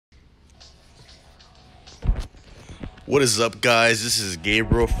What is up, guys? This is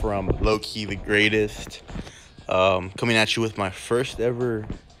Gabriel from Low Key the Greatest, coming at you with my first ever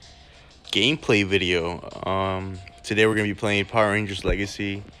gameplay video. Today we're going to be playing Power Rangers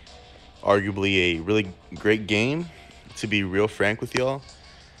Legacy, arguably a really great game, to be real frank with y'all.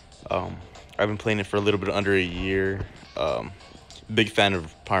 I've been playing it for a little bit under a year. Big fan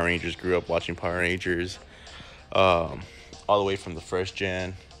of Power Rangers, grew up watching Power Rangers, all the way from the first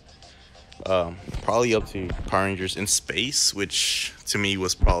gen. Probably up to Power Rangers in Space, which to me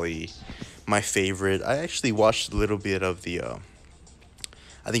was probably my favorite. I actually watched a little bit of the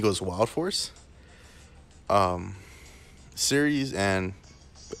I think it was Wild Force series, and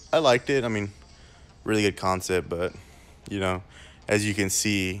I liked it. I mean, really good concept, but as you can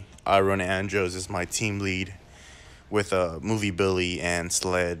see, I run Andros as my team lead with Movie Billy and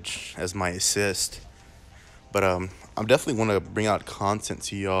Sledge as my assist. But I'm definitely want to bring out content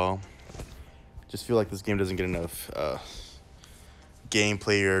to y'all. Just feel like this game doesn't get enough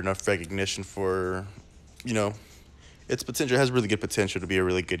gameplay or enough recognition for, its potential. It has really good potential to be a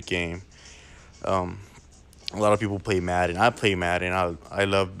really good game. A lot of people play Madden. I play Madden. I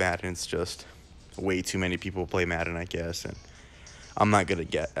love Madden. It's just way too many people play Madden, I guess. And I'm not good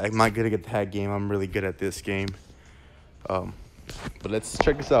at that game. I'm really good at this game. But let's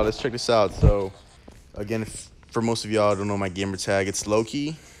check this out. So, again, for most of y'all don't know my gamer tag, it's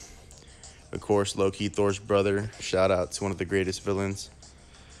Loki. Of course, Loki, Thor's brother. Shout out to one of the greatest villains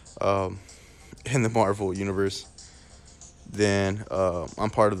in the Marvel universe. Then I'm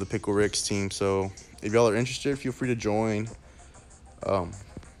part of the Pickle Ricks team, so if y'all are interested, feel free to join.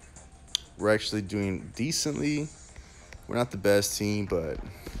 We're actually doing decently. We're not the best team, but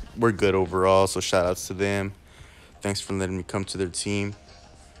we're good overall, so shout outs to them. Thanks for letting me come to their team.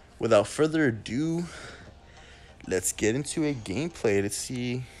 Without further ado, let's get into a gameplay. Let's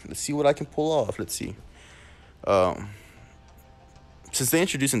see what I can pull off. Let's see. Since they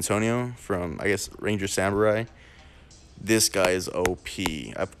introduced Antonio from, I guess, Ranger Samurai, this guy is OP.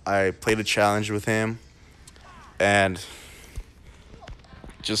 I played a challenge with him, and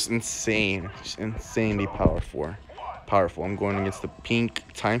just insane. Just insanely powerful. I'm going against the pink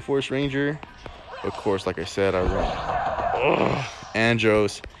Time Force Ranger. Of course, like I said, I run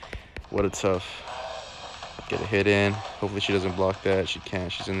Andros. What a tough. Get a hit in. Hopefully she doesn't block that. She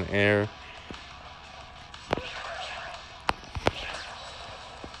can't. She's in the air.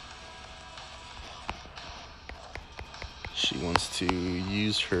 She wants to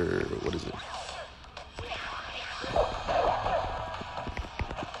use her, what is it?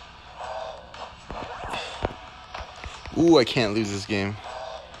 Ooh, I can't lose this game.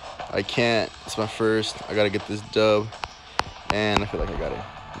 I can't. It's my first. I gotta get this dub. And I feel like I got it.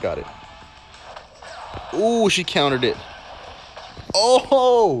 Got it. Ooh, she countered it.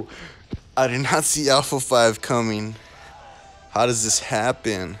 Oh! I did not see Alpha 5 coming. How does this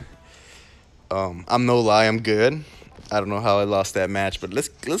happen? I'm no lie, I'm good. I don't know how I lost that match, but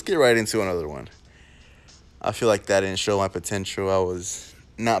let's get right into another one. I feel like that didn't show my potential. I was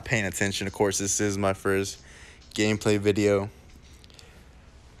not paying attention. Of course, this is my first gameplay video.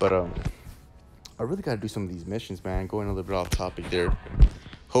 But I really gotta do some of these missions, man. Going a little bit off topic there.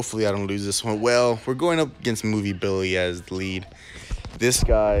 Hopefully I don't lose this one. Well, we're going up against Movie Billy as the lead. This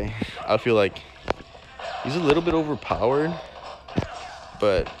guy, I feel like he's a little bit overpowered,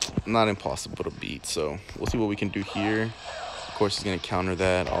 but not impossible to beat. So we'll see what we can do here. Of course, he's going to counter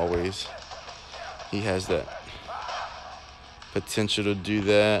that always. He has that potential to do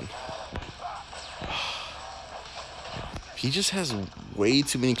that. He just has way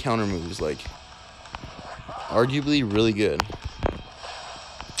too many counter moves, like arguably really good.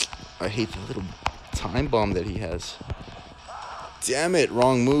 I hate the little time bomb that he has. Damn it,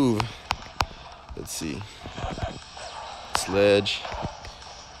 wrong move. Let's see. Sledge.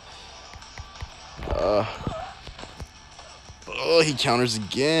 Oh, he counters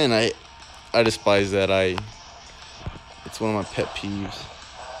again. I despise that. It's one of my pet peeves.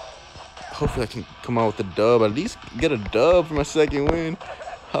 Hopefully I can come out with a dub. At least get a dub for my second win.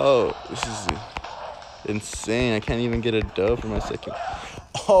 Oh, this is insane. I can't even get a dub for my second.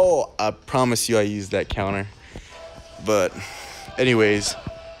 Oh, I promise you I used that counter. But anyways,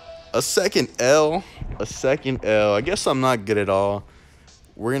 a second L. I guess I'm not good at all.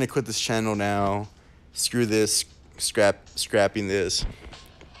 We're going to quit this channel now. Screw this. Scrapping this.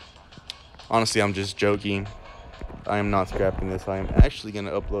 Honestly, I'm just joking. I am not scrapping this. I am actually going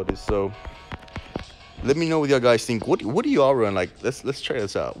to upload this. So let me know what y'all guys think. What do y'all run? Like, let's try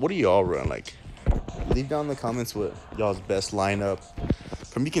this out. What do y'all run? Like, leave down in the comments what y'all's best lineup.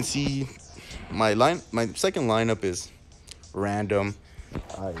 From you can see my second lineup is random.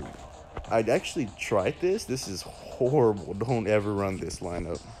 I I actually tried this. This is horrible. Don't ever run this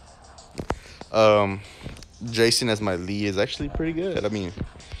lineup. Um, Jason as my lead is actually pretty good. I mean,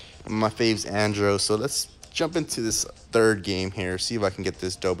 my fave's Andro. So let's jump into this third game here. See if I can get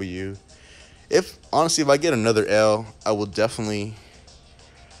this W. If honestly, if I get another L, I will definitely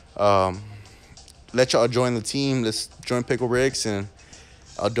let y'all join the team. Let's join Pickle Ricks, and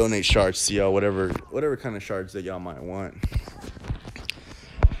I'll donate shards to y'all, whatever kind of shards that y'all might want.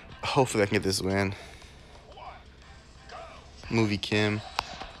 Hopefully I can get this win. Movie Kim.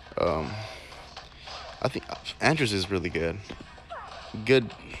 I think Andrews is really good.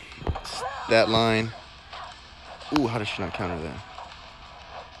 Good stat line. Ooh, how does she not counter that?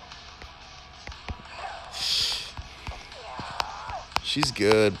 She's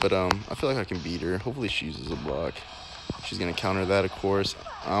good, but I feel like I can beat her. Hopefully she uses a block. She's gonna counter that, of course.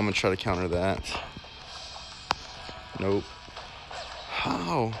 I'm gonna try to counter that. Nope.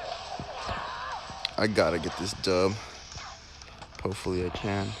 How? I gotta get this dub. Hopefully I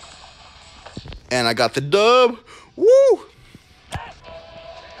can. And I got the dub. Woo!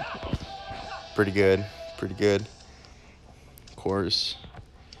 Pretty good. Pretty good. Of course.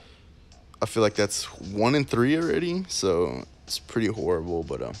 I feel like that's 1 and 3 already, so it's pretty horrible.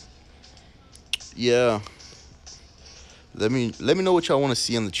 But yeah. Let me know what y'all want to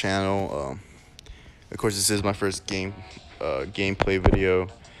see on the channel. Of course, this is my first gameplay video.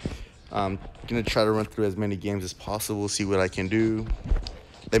 I'm gonna try to run through as many games as possible, see what I can do.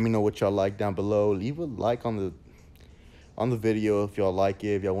 Let me know what y'all like down below. Leave a like on the video if y'all like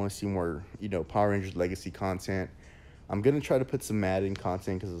it. If y'all want to see more, Power Rangers Legacy content. I'm gonna try to put some Madden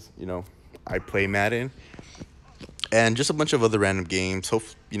content because I play Madden, and just a bunch of other random games. Hope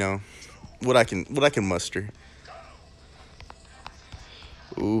what I can muster.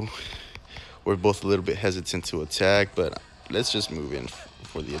 Ooh, we're both a little bit hesitant to attack, but let's just move in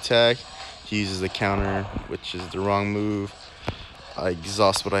for the attack. He uses the counter, which is the wrong move. I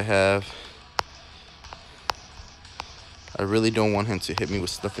exhaust what I have. I really don't want him to hit me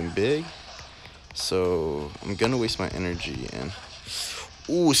with nothing big, so I'm gonna waste my energy. And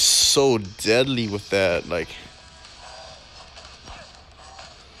ooh, so deadly with that, like.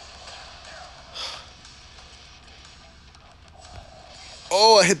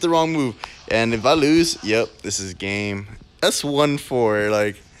 Oh, I hit the wrong move. And if I lose, yep, this is game. That's 1-4.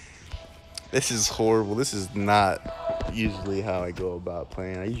 Like, this is horrible. This is not usually how I go about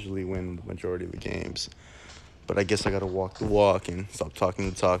playing. I usually win the majority of the games. But I guess I got to walk the walk and stop talking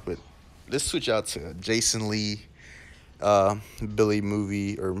the talk. But let's switch out to Jason Lee, Billy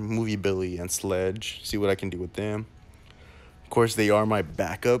Movie Billy, and Sledge. See what I can do with them. Of course, they are my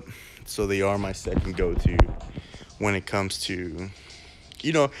backup. So they are my second go-to when it comes to...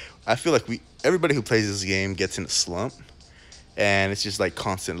 I feel like everybody who plays this game gets in a slump, and it's just like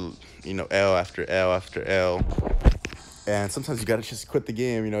constant, L after L after L, and sometimes you gotta just quit the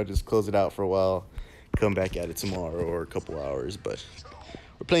game, just close it out for a while, come back at it tomorrow or a couple hours. But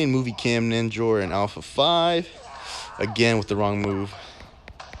we're playing Movie Kim, Ninja, and Alpha 5, again with the wrong move.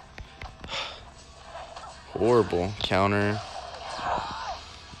 Horrible counter.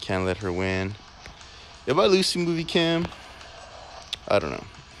 Can't let her win. If I lose to Movie Kim, I don't know.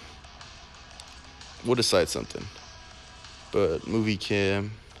 We'll decide something. But Movie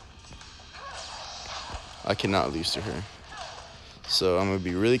Kim, I cannot lose to her. So I'm going to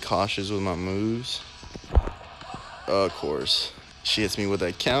be really cautious with my moves. Of course. She hits me with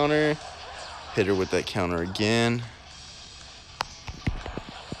that counter. Hit her with that counter again.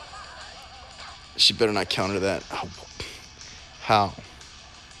 She better not counter that. Oh, how?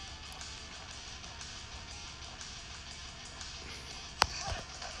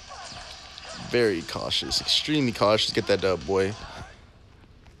 Very cautious, extremely cautious. Get that dub, boy.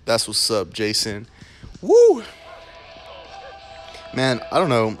 That's what's up, Jason. Woo! Man, I don't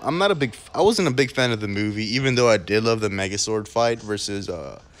know. I wasn't a big fan of the movie, even though I did love the Megazord fight versus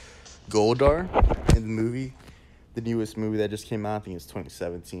Goldar in the movie. The newest movie that just came out, I think it's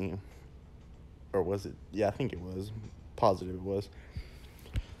 2017. Or was it? Yeah, I think it was. Positive it was.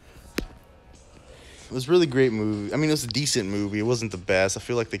 It was a really great movie. I mean, it was a decent movie. It wasn't the best. I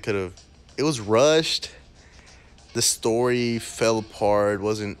feel like they could have... It was rushed. The story fell apart.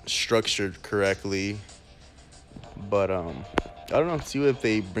 Wasn't structured correctly. But I don't know. See if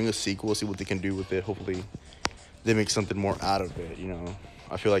they bring a sequel. See what they can do with it. Hopefully, they make something more out of it.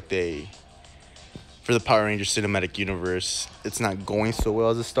 I feel like for the Power Rangers cinematic universe, it's not going so well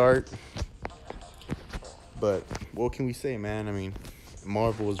as a start. But what can we say, man? I mean,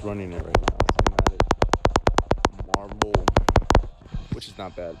 Marvel is running it right now. Cinematic Marvel, which is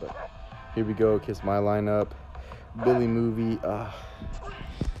not bad, but. Here we go. Kiss my lineup. Billy Movie.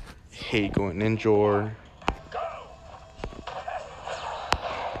 hate going ninja.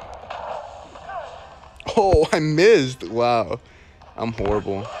 Oh, I missed. Wow. I'm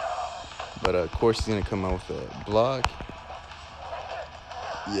horrible. But of course he's going to come out with a block.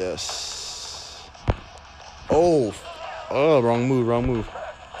 Yes. Oh. Oh, wrong move, wrong move.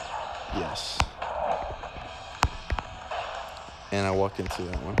 Yes. And I walk into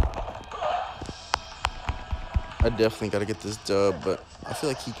that one. I definitely got to get this dub, but I feel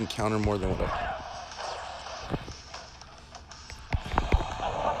like he can counter more than what I...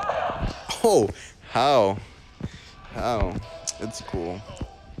 Oh, how? How? It's cool.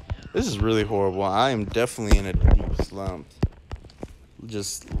 This is really horrible. I am definitely in a deep slump.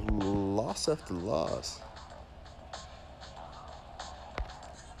 Just loss after loss.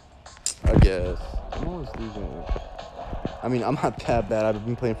 I guess. I'm always losing. I mean, I'm not that bad. I've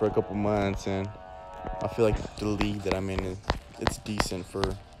been playing for a couple months, and I feel like the league that I'm in, it's decent for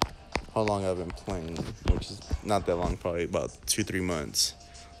how long I've been playing, which is not that long, probably about 2-3 months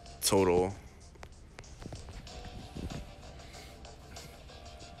total.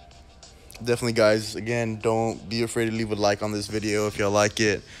 Definitely, guys, again, don't be afraid to leave a like on this video if y'all like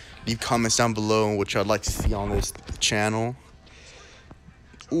it. Leave comments down below on what y'all like to see on this channel.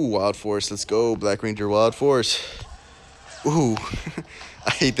 Ooh, Wild Force, let's go. Black Ranger Wild Force. Ooh,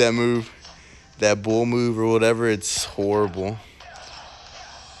 I hate that move. That bull move or whatever, it's horrible.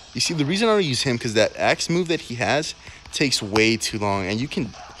 You see, the reason I don't use him, because that axe move that he has takes way too long. And you can,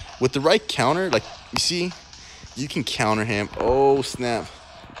 with the right counter, like, you see, you can counter him. Oh, snap.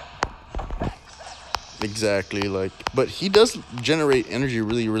 Exactly, like, but he does generate energy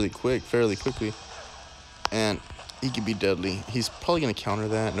really quick, fairly quickly, and he can be deadly. He's probably gonna counter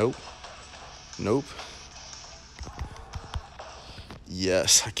that. Nope.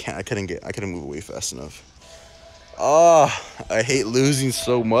 Yes, I couldn't move away fast enough. I hate losing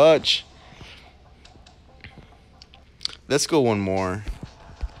so much. Let's go one more.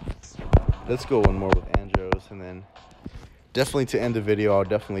 Let's go one more with Andros, and then definitely to end the video, I'll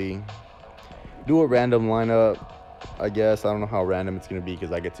definitely do a random lineup, I guess. I don't know how random it's going to be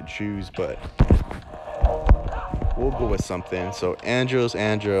because I get to choose, but we'll go with something. So Andros,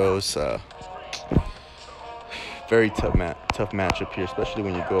 very tough matchup here, especially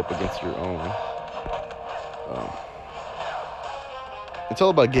when you go up against your own. It's all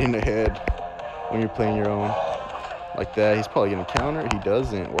about getting ahead when you're playing your own like that. He's probably going to counter. He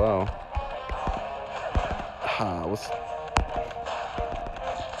doesn't. Wow.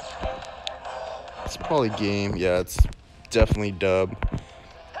 It's probably game. Yeah, it's definitely dub.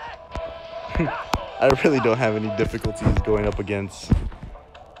 I really don't have any difficulties going up against,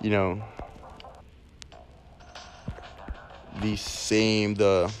 you know,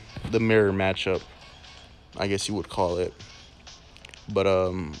 the mirror matchup, I guess you would call it. But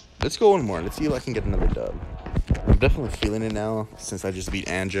let's go one more. Let's see if I can get another dub. I'm definitely feeling it now since I just beat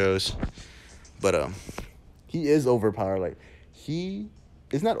Andros. But he is overpowered. Like, he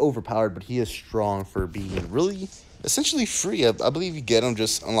is not overpowered, but he is strong for being really essentially free. I believe you get him,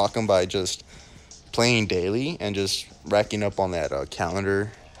 just unlock him by just playing daily and just racking up on that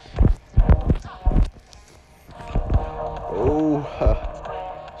calendar.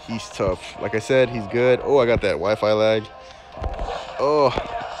 Oh, he's tough. Like I said, he's good. Oh, I got that Wi-Fi lag. Oh,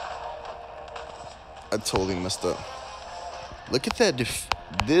 I totally messed up. Look at that.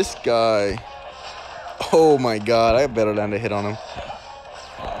 This guy. Oh my God, I better land a hit on him.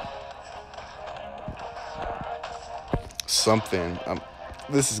 Something.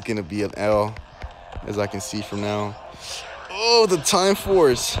 This is gonna be an L, as I can see from now. Oh, the time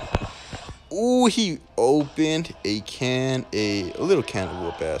force. Ooh, he opened a little can of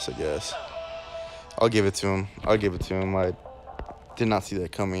whoop ass, I guess. I'll give it to him. I did not see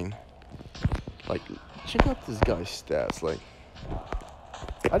that coming. Like, check out this guy's stats. Like,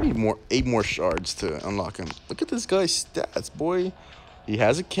 I need 8 more shards to unlock him. Look at this guy's stats, boy. He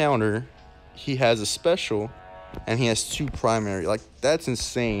has a counter, he has a special, and he has 2 primary. Like, that's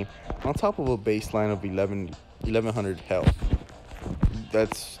insane. On top of a baseline of 1100 health.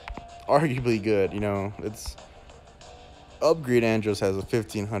 That's arguably good, you know. It's upgrade. Andros has a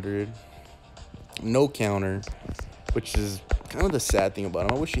 1500, no counter, which is kind of the sad thing about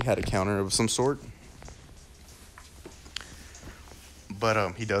him. I wish he had a counter of some sort,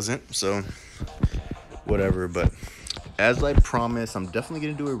 but he doesn't, so whatever. But as I promised, I'm definitely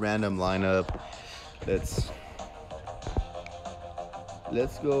gonna do a random lineup.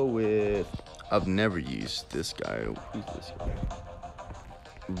 Let's go with, I've never used this guy. Who's this guy?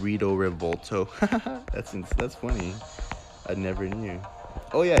 Rito Revolto. That's funny. I never knew.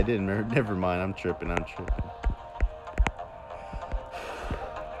 Oh yeah, I did. Never mind. I'm tripping.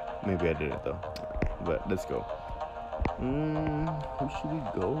 Maybe I did it though. But let's go. Who should we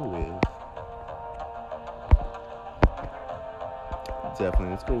go with? Definitely,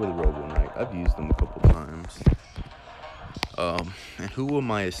 let's go with Robo Knight. I've used them a couple times. And who will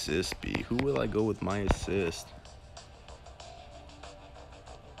my assist be? Who will I go with my assist?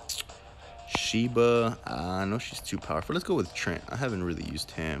 Sheba, I know she's too powerful. Let's go with Trent. I haven't really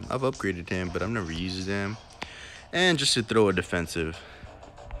used him. I've upgraded him, but I've never used him. And just to throw a defensive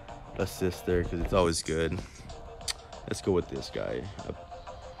assist there, because it's always good. Let's go with this guy.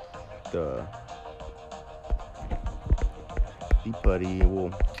 The putty,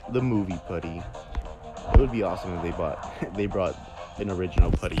 well, the movie putty. It would be awesome if they brought an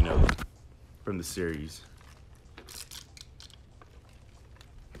original putty note from the series.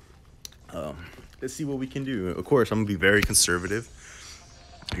 Let's see what we can do. Of course, I'm gonna be very conservative,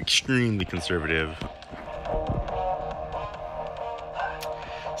 extremely conservative.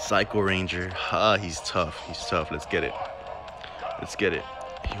 Psycho Ranger, he's tough. He's tough. Let's get it. Let's get it.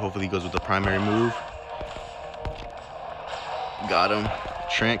 Hopefully, he goes with the primary move. Got him.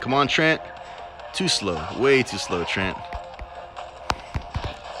 Trent, come on, Trent. Too slow. Way too slow, Trent.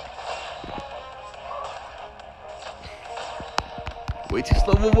 Way too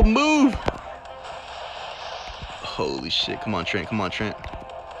slow of a move. Holy shit. Come on, Trent. Come on, Trent.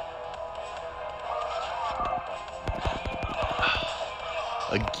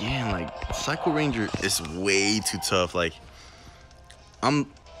 Again, like, Psycho Ranger is way too tough. Like, I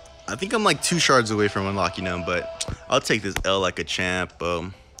think I'm like 2 shards away from unlocking them, but I'll take this L like a champ.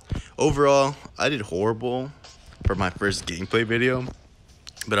 Overall, I did horrible for my first gameplay video,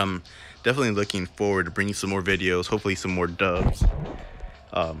 but I'm definitely looking forward to bringing some more videos, hopefully some more dubs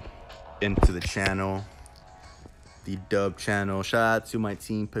into the channel, the dub channel. Shout out to my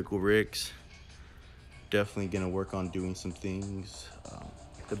team, Pickle Ricks. Definitely gonna work on doing some things.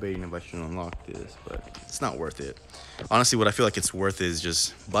 Debating if I should unlock this, but it's not worth it. Honestly, what I feel like it's worth is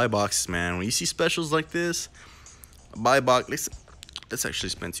just buy boxes, man. When you see specials like this, buy box. Let's actually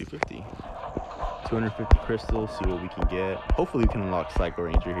spend 250. 250 crystals, see what we can get. Hopefully we can unlock Psycho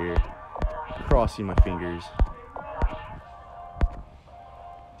Ranger here. Crossing my fingers.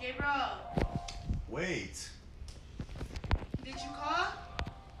 Gabriel. Wait. Did you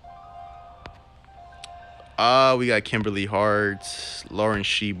call? We got Kimberly Hart, Lauren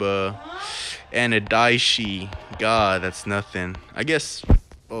Sheba, and a Daishi. God, that's nothing. I guess,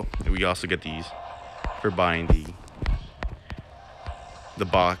 oh, we also get these for buying the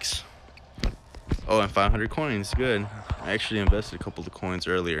box. Oh, and 500 coins, good. I actually invested a couple of coins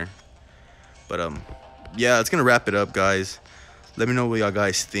earlier. But, yeah, it's gonna wrap it up, guys. Let me know what y'all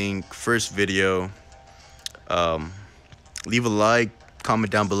guys think. First video. Leave a like,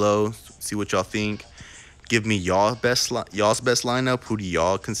 comment down below, see what y'all think. Give me y'all's best lineup. Who do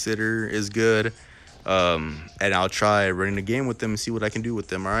y'all consider is good? And I'll try running a game with them and see what I can do with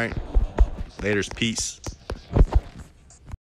them. All right. Laters. Peace.